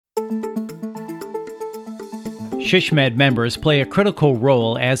SHSMD members play a critical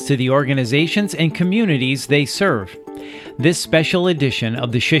role as to the organizations and communities they serve. This special edition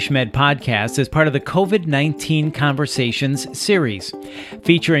of the SHSMD podcast is part of the COVID-19 Conversations series,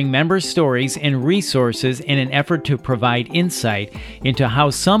 featuring members' stories and resources in an effort to provide insight into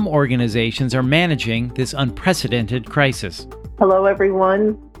how some organizations are managing this unprecedented crisis. Hello,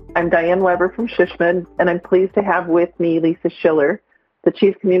 everyone. I'm Diane Weber from SHSMD, and I'm pleased to have with me Lisa Schiller, the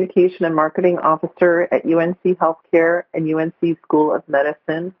Chief Communication and Marketing Officer at UNC Healthcare and UNC School of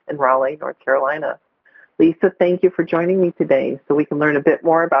Medicine in Raleigh, North Carolina. Lisa, thank you for joining me today so we can learn a bit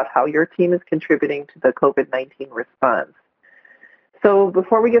more about how your team is contributing to the COVID-19 response. So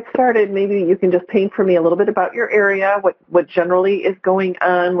before we get started, maybe you can just paint for me a little bit about your area, what generally is going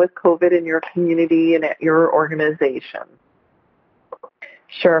on with COVID in your community and at your organization.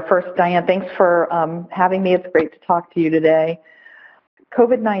 Sure. First, Diane, thanks for having me. It's great to talk to you today.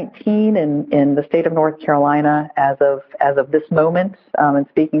 COVID-19 in the state of North Carolina, as of this moment, and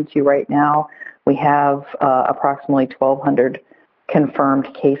speaking to you right now, we have approximately 1,200 confirmed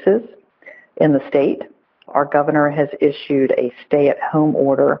cases in the state. Our governor has issued a stay-at-home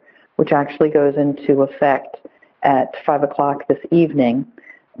order, which actually goes into effect at 5 o'clock this evening.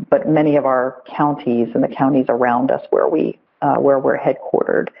 But many of our counties and the counties around us where we're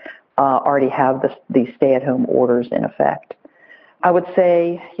headquartered already have these stay-at-home orders in effect. I would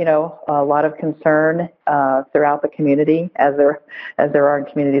say, a lot of concern throughout the community, as there are in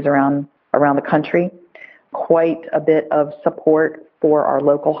communities around the country. Quite a bit of support for our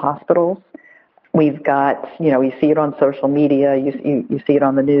local hospitals. We've got, you see it on social media, you see it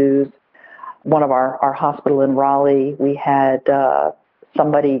on the news. One of our hospital in Raleigh, we had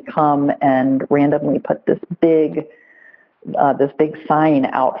somebody come and randomly put this big sign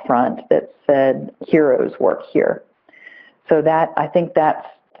out front that said, "Heroes work here." So I think that's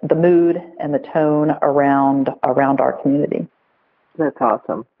the mood and the tone around our community. That's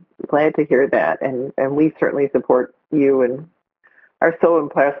awesome. Glad to hear that. And we certainly support you and are so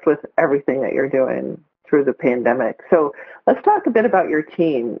impressed with everything that you're doing through the pandemic. So let's talk a bit about your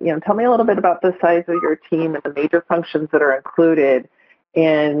team. Tell me a little bit about the size of your team and the major functions that are included,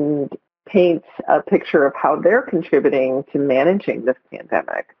 and paint a picture of how they're contributing to managing this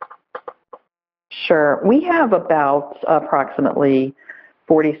pandemic. Sure. We have about approximately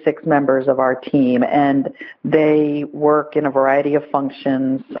 46 members of our team, and they work in a variety of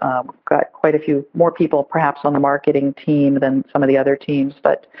functions. We've got quite a few more people perhaps on the marketing team than some of the other teams,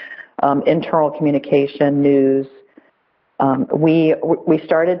 but internal communication, news. We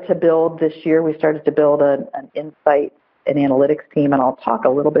started to build this year, an insight and analytics team, and I'll talk in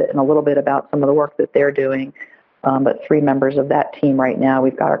a little bit about some of the work that they're doing. But 3 members of that team right now.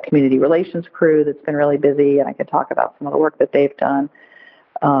 We've got our community relations crew that's been really busy, and I can talk about some of the work that they've done.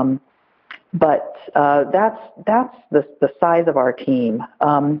 But that's the size of our team.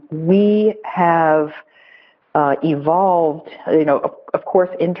 We have evolved, of course,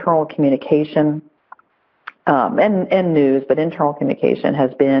 internal communication and news, but internal communication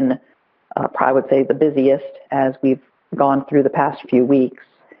has been, I would say, the busiest as we've gone through the past few weeks.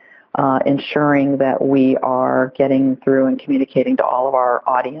 Ensuring that we are getting through and communicating to all of our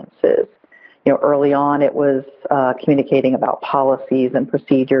audiences. Early on it was communicating about policies and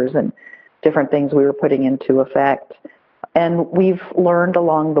procedures and different things we were putting into effect. And we've learned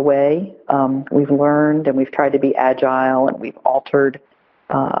along the way. We've learned and we've tried to be agile, and we've altered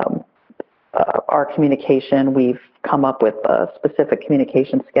our communication. We've come up with a specific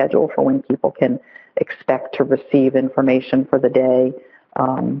communication schedule for when people can expect to receive information for the day.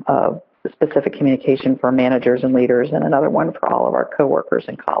 Specific communication for managers and leaders, and another one for all of our coworkers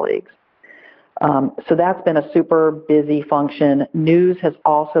and colleagues. So that's been a super busy function. News has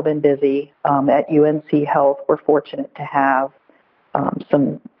also been busy. At UNC Health, we're fortunate to have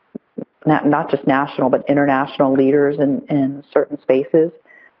some, not just national, but international leaders in certain spaces.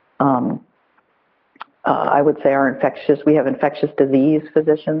 I would say we have infectious disease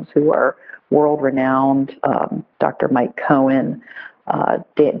physicians who are world-renowned. Dr. Mike Cohen,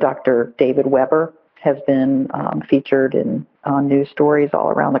 Dr. David Weber has been featured on news stories all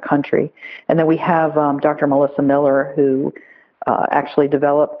around the country. And then we have Dr. Melissa Miller, who actually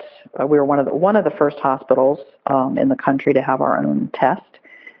developed, we were one of the first hospitals in the country to have our own test.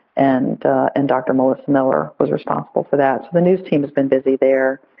 And Dr. Melissa Miller was responsible for that. So the news team has been busy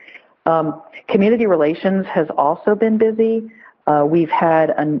there. Community relations has also been busy. We've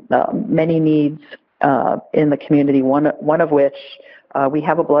had many needs in the community, one of which we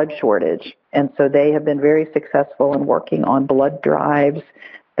have a blood shortage. And so they have been very successful in working on blood drives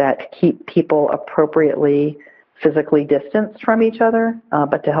that keep people appropriately physically distanced from each other,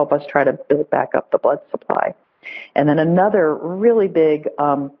 but to help us try to build back up the blood supply. And then another really big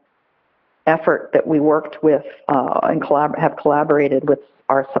effort that we worked with and have collaborated with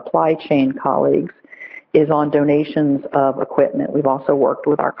our supply chain colleagues is on donations of equipment. We've also worked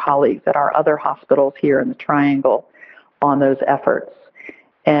with our colleagues at our other hospitals here in the Triangle on those efforts.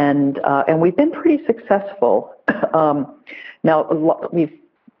 And we've been pretty successful. Now,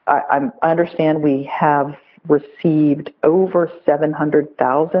 I understand we have received over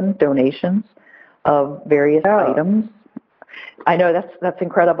 700,000 donations of various items. I know that's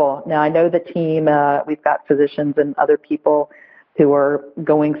incredible. Now, I know the team, we've got physicians and other people who are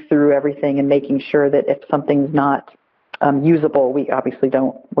going through everything and making sure that if something's not usable, we obviously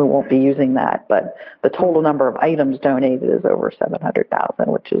won't be using that. But the total number of items donated is over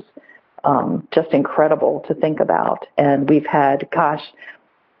 700,000, which is just incredible to think about. And we've had, I'll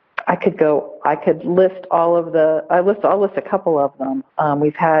list a couple of them.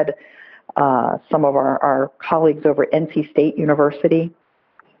 We've had some of our colleagues over at NC State University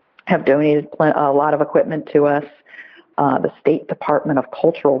have donated a lot of equipment to us. The State Department of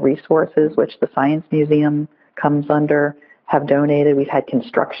Cultural Resources, which the Science Museum comes under, have donated. We've had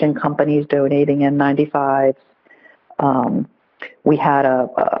construction companies donating N95s. We had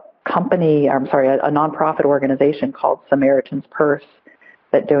a nonprofit organization called Samaritan's Purse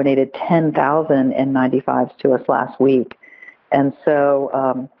that donated 10,000 N95s to us last week. And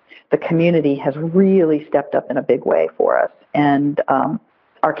so the community has really stepped up in a big way for us. And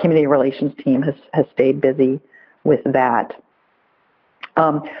our community relations team has stayed busy with that.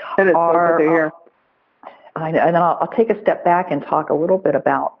 That is so good to hear. And then I'll take a step back and talk a little bit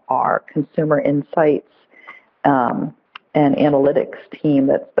about our consumer insights and analytics team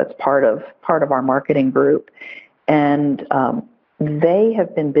that's part of our marketing group. And they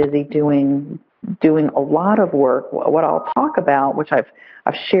have been busy doing a lot of work. What I'll talk about, which I've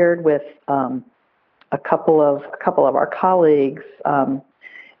shared with a couple of our colleagues,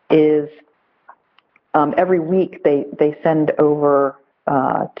 is every week they send over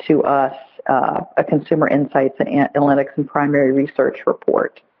to us a consumer insights and analytics and primary research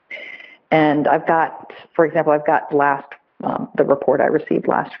report. And for example, I've got the report I received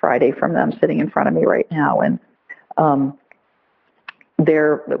last Friday from them sitting in front of me right now. And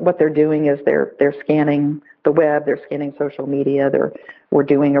what they're doing is they're scanning the web, they're scanning social media, we're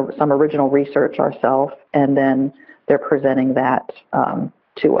doing some original research ourselves, and then they're presenting that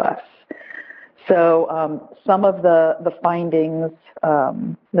to us. So some of the findings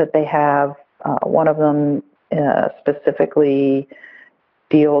that they have, one of them specifically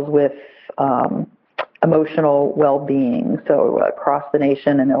deals with emotional well-being. So across the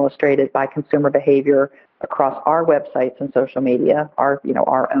nation and illustrated by consumer behavior across our websites and social media, our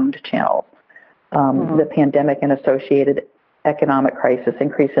owned channels. The pandemic and associated economic crisis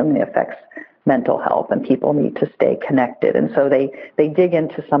increasingly affects mental health, and people need to stay connected. And so they dig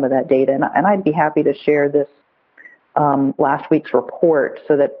into some of that data, and I'd be happy to share this last week's report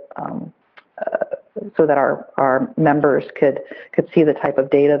so that our members could see the type of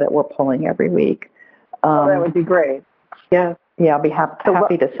data that we're pulling every week. That would be great. Yeah, I'll be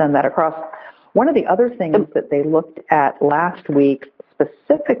happy to send that across. One of the other things that they looked at last week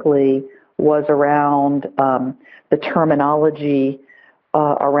specifically was around the terminology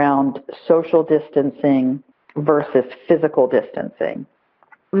around social distancing versus physical distancing.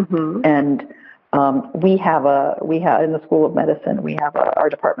 Mm-hmm. And we have in the School of Medicine, we have our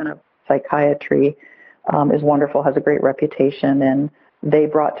Department of Psychiatry is wonderful, has a great reputation, and they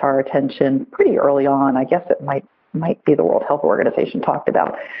brought to our attention pretty early on, I guess it might be the World Health Organization talked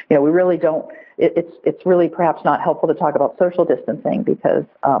about, we really don't, it's really perhaps not helpful to talk about social distancing because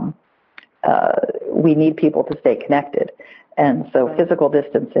we need people to stay connected. And so physical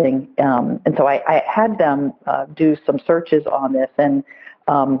distancing, and so I had them do some searches on this, and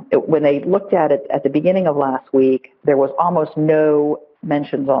when they looked at it at the beginning of last week, there was almost no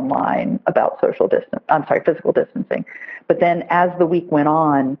mentions online about physical distancing. But then as the week went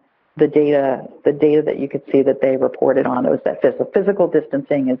on, the data that you could see that they reported on was that physical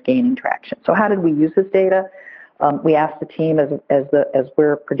distancing is gaining traction. So how did we use this data? We asked the team as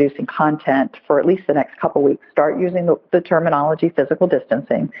we're producing content for at least the next couple weeks, start using the terminology physical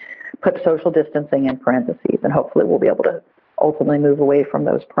distancing, put social distancing in parentheses, and hopefully we'll be able to ultimately move away from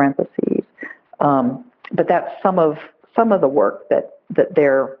those parentheses. But that's some of the work that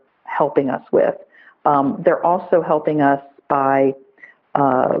they're helping us with. They're also helping us by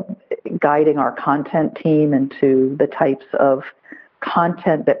guiding our content team into the types of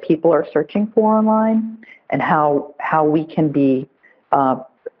content that people are searching for online and how we can be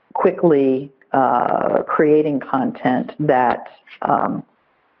quickly creating content that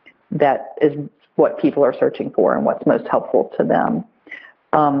that is what people are searching for and what's most helpful to them.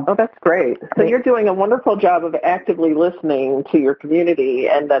 Oh, that's great. So you're doing a wonderful job of actively listening to your community,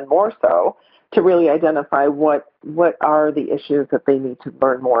 and then more so to really identify what are the issues that they need to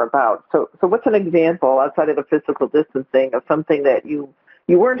learn more about. So what's an example outside of the physical distancing of something that you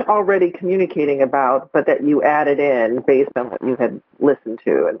weren't already communicating about, but that you added in based on what you had listened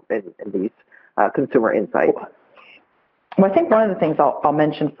to and these consumer insights? Well, I think one of the things I'll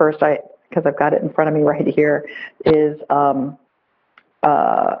mention first, because I've got it in front of me right here, is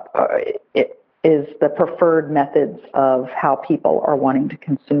the preferred methods of how people are wanting to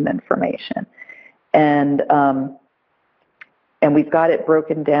consume information. And we've got it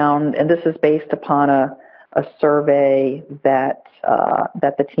broken down, and this is based upon a survey that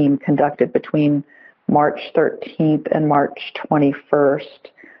the team conducted between March 13th and March 21st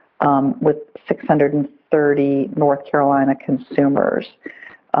with 630 North Carolina consumers.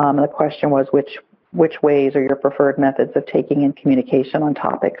 The question was, which ways are your preferred methods of taking in communication on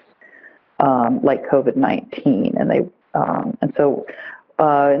topics like COVID-19? And so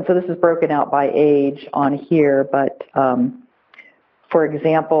this is broken out by age on here, but for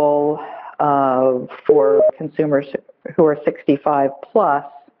example, for consumers who are 65 plus,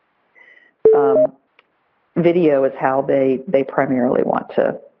 video is how they primarily want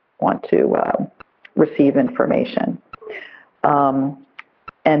to receive information.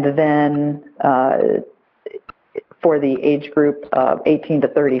 And then for the age group of 18 to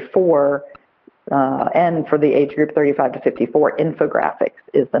 34, and for the age group 35 to 54, infographics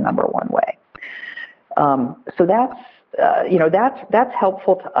is the number one way. So that's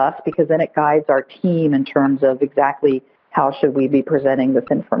helpful to us, because then it guides our team in terms of exactly how should we be presenting this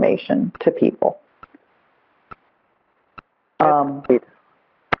information to people.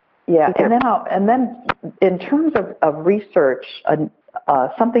 Yeah, and then in terms of research,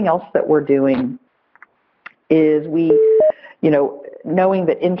 something else that we're doing is knowing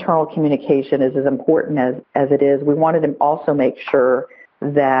that internal communication is as important as it is, we wanted to also make sure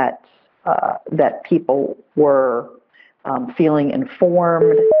that people were feeling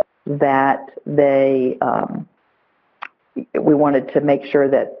informed, that we wanted to make sure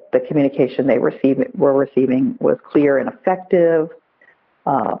that the communication they were receiving was clear and effective.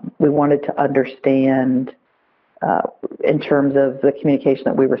 We wanted to understand in terms of the communication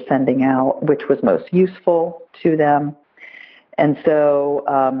that we were sending out, which was most useful to them. And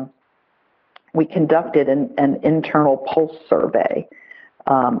so we conducted an internal pulse survey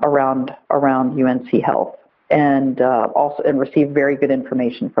around UNC Health, and received very good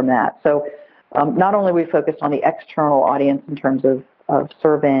information from that. So not only we focused on the external audience in terms of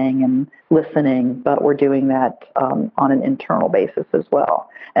surveying and listening, but we're doing that on an internal basis as well.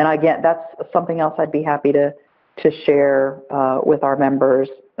 And again, that's something else I'd be happy to share with our members.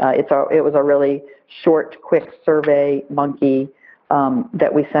 It was a really short, quick survey monkey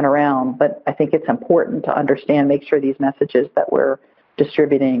that we sent around, but I think it's important to understand, make sure these messages that we're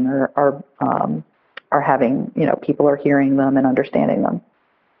distributing are having, people are hearing them and understanding them.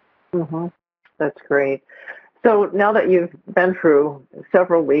 Mm-hmm. That's great. So now that you've been through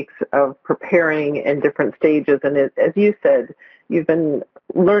several weeks of preparing in different stages, and as you said, you've been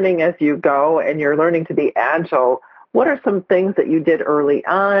learning as you go, and you're learning to be agile, what are some things that you did early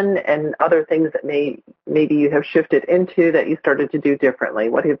on and other things that maybe you have shifted into that you started to do differently?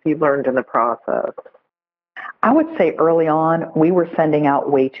 What have you learned in the process? I would say early on, we were sending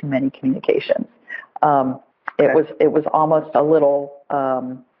out way too many communications. It was almost a little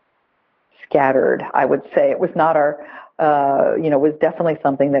scattered, I would say. It was not was definitely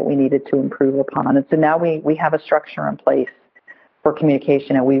something that we needed to improve upon. And so now we have a structure in place for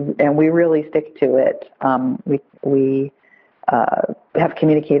communication, and we really stick to it. We have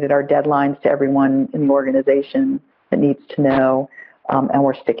communicated our deadlines to everyone in the organization that needs to know, and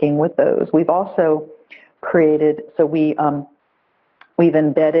we're sticking with those. We've also created, so we've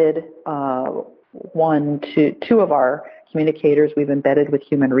embedded two of our communicators. We've embedded with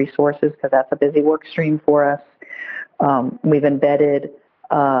human resources, because that's a busy work stream for us. We've embedded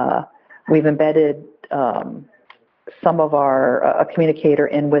some of a communicator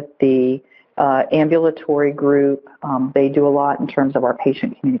in with the ambulatory group. They do a lot in terms of our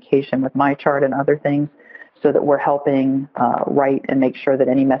patient communication with MyChart and other things, so that we're helping write and make sure that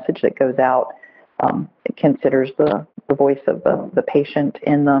any message that goes out considers the voice of the patient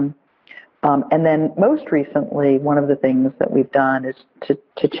in them. And then most recently, one of the things that we've done is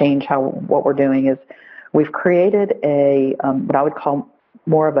to change what we're doing is we've created a what I would call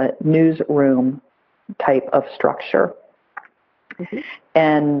more of a newsroom type of structure. Mm-hmm.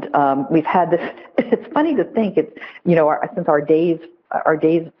 And we've had this, it's funny to think, since our days our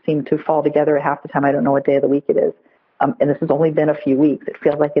days seem to fall together at half the time. I don't know what day of the week it is. And this has only been a few weeks. It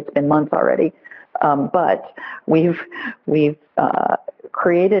feels like it's been months already. But we've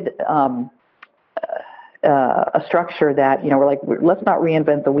created a structure that, we're like, let's not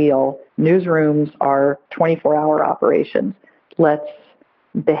reinvent the wheel. Newsrooms are 24-hour operations. Let's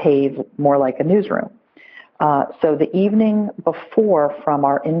behave more like a newsroom. So the evening before, from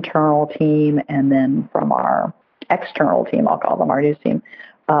our internal team and then from our external team, I'll call them our news team,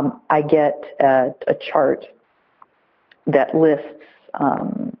 I get a chart that lists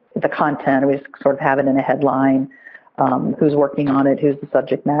the content. We sort of have it in a headline, who's working on it, who's the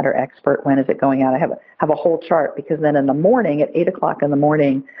subject matter expert, when is it going out. I have a whole chart, because then in the morning, at 8 o'clock in the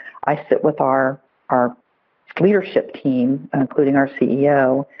morning, I sit with our leadership team, including our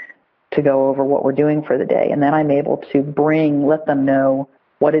CEO, to go over what we're doing for the day. And then I'm able to let them know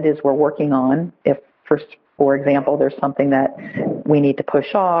what it is we're working on. If, for example, there's something that we need to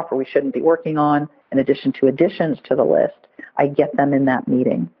push off or we shouldn't be working on, in addition to additions to the list, I get them in that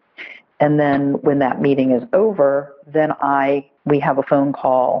meeting. And then when that meeting is over, then we have a phone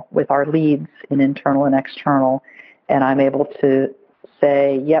call with our leads in internal and external, and I'm able to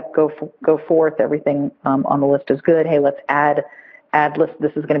say, yep, go forth, everything on the list is good. Hey, let's add list.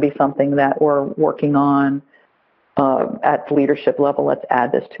 This is going to be something that we're working on at the leadership level. Let's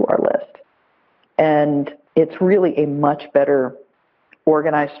add this to our list. And it's really a much better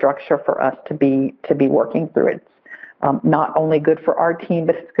organized structure for us to be working through. It's not only good for our team,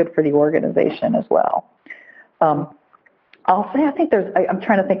 but it's good for the organization as well. I'll say, I think I'm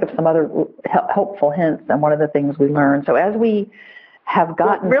trying to think of some other helpful hints and one of the things we learned. So as we have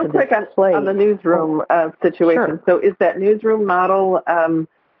gotten real quick on the newsroom situation. Sure. So is that newsroom model,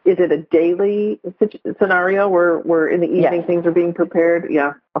 is it a daily scenario where in the evening things are being prepared?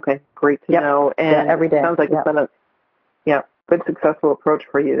 Yeah. Okay. Great to know. And every day. It sounds like it's been a good, successful approach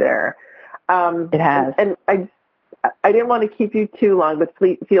for you there. It has. And I didn't want to keep you too long, but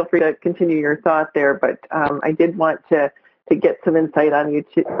feel free to continue your thought there. But I did want to get some insight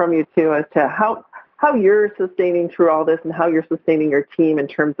from you too as to how you're sustaining through all this and how you're sustaining your team in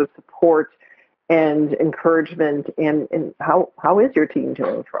terms of support and encouragement, and how is your team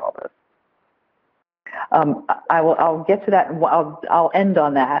doing through all this? I'll get to that, and I'll end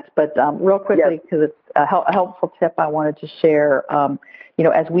on that. But real quickly, because it's a helpful tip I wanted to share.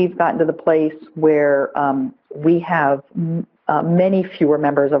 As we've gotten to the place where we have many fewer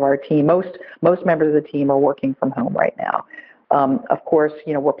members of our team, most members of the team are working from home right now. Of course,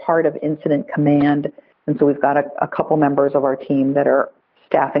 we're part of Incident Command, and so we've got a couple members of our team that are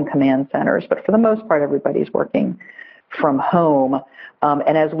staffing command centers. But for the most part, everybody's working from home.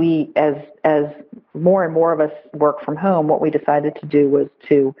 And as more and more of us work from home, what we decided to do was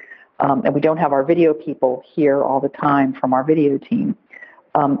and we don't have our video people here all the time from our video team.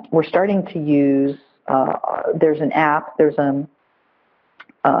 We're starting to use, there's an app you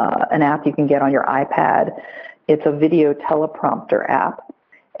can get on your iPad. It's a video teleprompter app,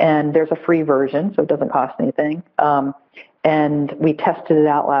 and there's a free version, so it doesn't cost anything. And we tested it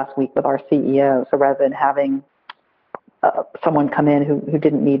out last week with our CEO. So rather than having someone come in who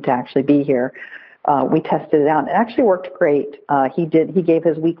didn't need to actually be here, we tested it out, and it actually worked great. He gave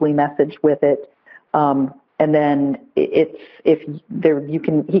his weekly message with it. And then he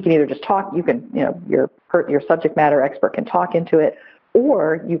can either just talk, your subject matter expert can talk into it,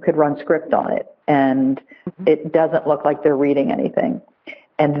 or you could run script on it, and it doesn't look like they're reading anything.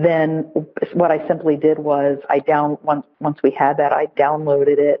 And then what I simply did was once we had that, I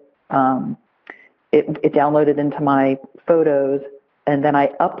downloaded it. It downloaded into my photos, and then I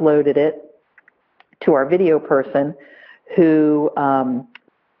uploaded it to our video person who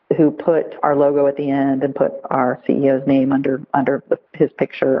put our logo at the end and put our CEO's name under his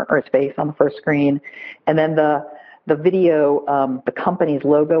picture or his face on the first screen. And then the video, the company's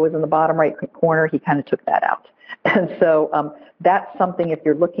logo was in the bottom right corner. He kind of took that out. And so that's something, if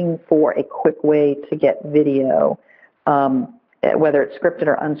you're looking for a quick way to get video, whether it's scripted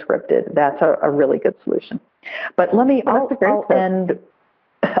or unscripted, that's a really good solution. But I'll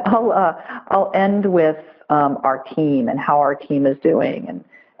end with our team and how our team is doing,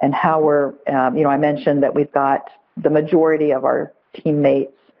 and how we're, I mentioned that we've got the majority of our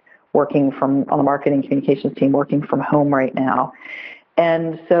teammates working on the marketing communications team working from home right now.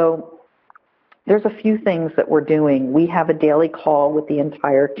 And so there's a few things that we're doing. We have a daily call with the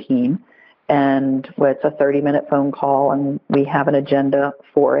entire team, and it's a 30-minute phone call, and we have an agenda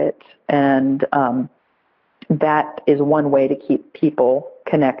for it. And that is one way to keep people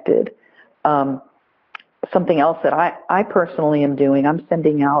connected. Something else that I personally am doing, I'm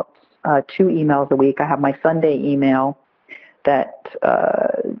sending out 2 emails a week. I have my Sunday email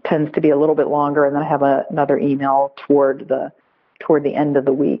tends to be a little bit longer, and then I have another email toward the end of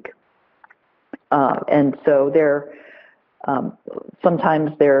the week. And so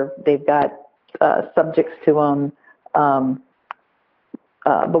sometimes they've got subjects to them.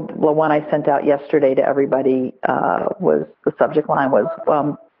 The one I sent out yesterday to everybody was, the subject line was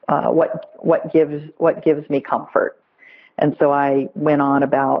what gives me comfort. And so I went on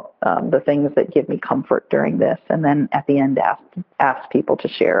about the things that give me comfort during this, and then at the end asked people to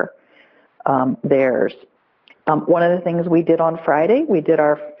share theirs. One of the things we did on Friday, we did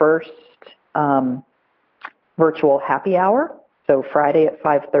our first virtual happy hour. So Friday at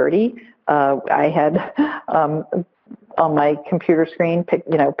 5:30, I had on my computer screen,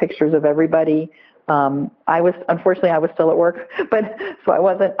 pictures of everybody. I was still at work, but so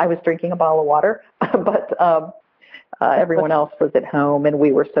I was drinking a bottle of water, but everyone else was at home, and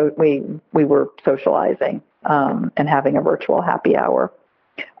we were socializing and having a virtual happy hour.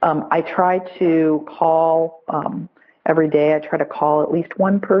 I try to call every day. I try to call at least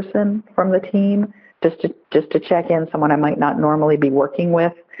one person from the team just to check in, someone I might not normally be working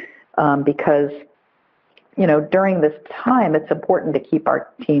with, because during this time it's important to keep our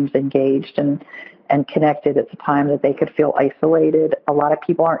teams engaged and connected. It's a time that they could feel isolated. A lot of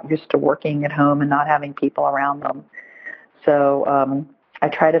people aren't used to working at home and not having people around them. So I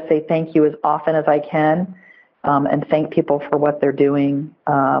try to say thank you as often as I can, and thank people for what they're doing.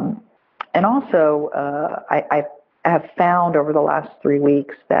 And also, I have found over the last 3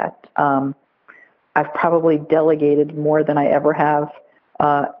 weeks that I've probably delegated more than I ever have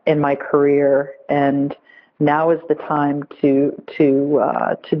in my career, and now is the time to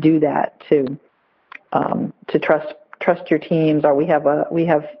do that, to trust your teams. Or we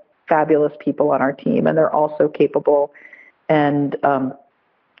have fabulous people on our team, and they're also capable. And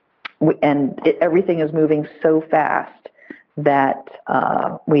everything is moving so fast that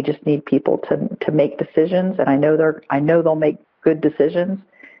we just need people to make decisions. And I know they'll make good decisions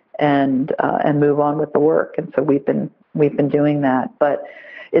and move on with the work. And so we've been doing that. But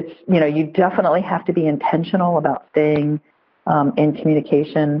it's you definitely have to be intentional about staying in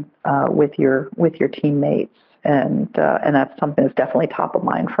communication with your teammates, and that's something that's definitely top of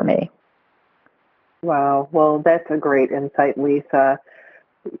mind for me. Wow. Well, that's a great insight, Lisa.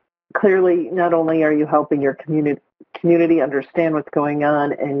 Clearly, not only are you helping your community understand what's going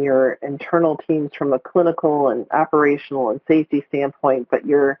on and your internal teams from a clinical and operational and safety standpoint, but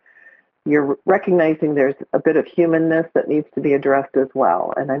you're recognizing there's a bit of humanness that needs to be addressed as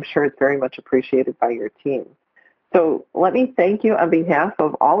well, and I'm sure it's very much appreciated by your team. So let me thank you on behalf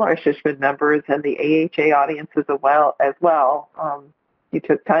of all our SHSMD members and the AHA audiences as well. You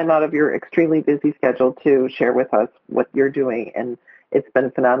took time out of your extremely busy schedule to share with us what you're doing, and it's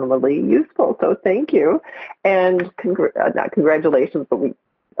been phenomenally useful. So thank you, and not congratulations, but we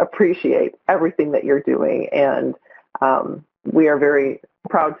appreciate everything that you're doing, and we are very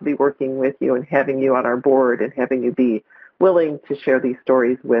proud to be working with you and having you on our board and having you be willing to share these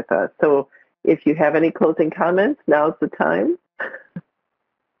stories with us. So if you have any closing comments, now's the time.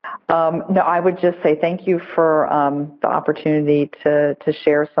 No, I would just say thank you for the opportunity to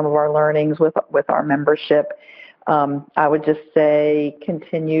share some of our learnings with our membership. I would just say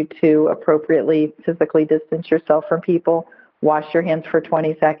continue to appropriately physically distance yourself from people. Wash your hands for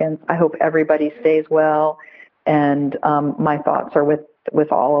 20 seconds. I hope everybody stays well, and my thoughts are with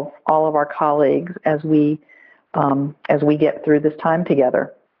all of our colleagues as we get through this time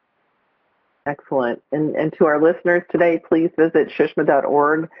together. Excellent. And to our listeners today, please visit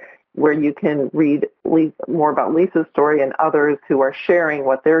shsmd.org, where you can read more about Lisa's story and others who are sharing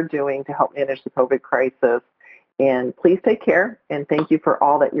what they're doing to help manage the COVID crisis. And please take care, and thank you for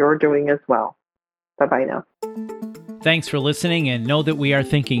all that you're doing as well. Bye-bye now. Thanks for listening, and know that we are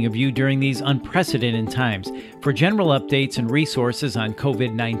thinking of you during these unprecedented times. For general updates and resources on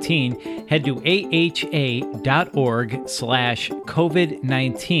COVID-19, head to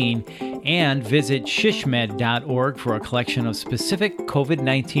aha.org/COVID-19 and visit shsmd.org for a collection of specific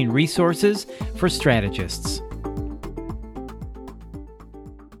COVID-19 resources for strategists.